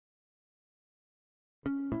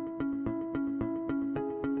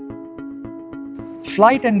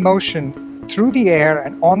flight and motion through the air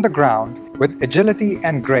and on the ground with agility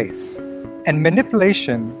and grace, and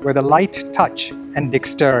manipulation with a light touch and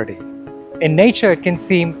dexterity. In nature, it can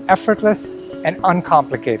seem effortless and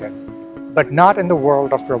uncomplicated, but not in the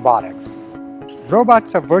world of robotics.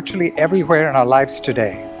 Robots are virtually everywhere in our lives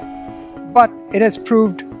today, but it has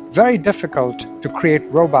proved very difficult to create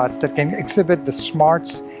robots that can exhibit the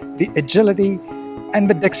smarts, the agility, and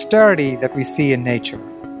the dexterity that we see in nature.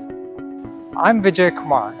 I'm Vijay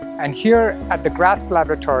Kumar, and here at the GRASP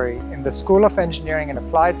Laboratory in the School of Engineering and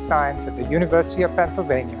Applied Science at the University of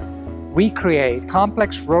Pennsylvania, we create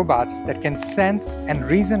complex robots that can sense and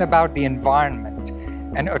reason about the environment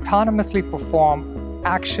and autonomously perform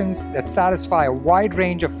actions that satisfy a wide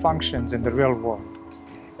range of functions in the real world.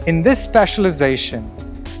 In this specialization,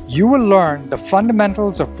 you will learn the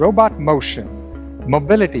fundamentals of robot motion,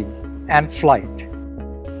 mobility, and flight.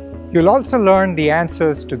 You'll also learn the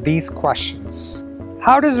answers to these questions.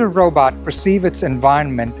 How does a robot perceive its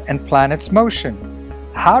environment and plan its motion?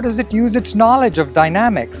 How does it use its knowledge of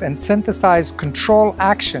dynamics and synthesize control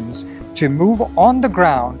actions to move on the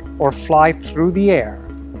ground or fly through the air?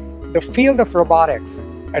 The field of robotics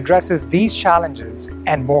addresses these challenges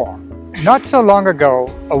and more. Not so long ago,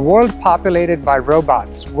 a world populated by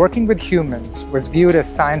robots working with humans was viewed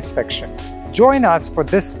as science fiction. Join us for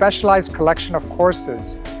this specialized collection of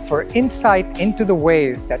courses for insight into the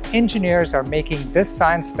ways that engineers are making this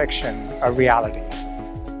science fiction a reality.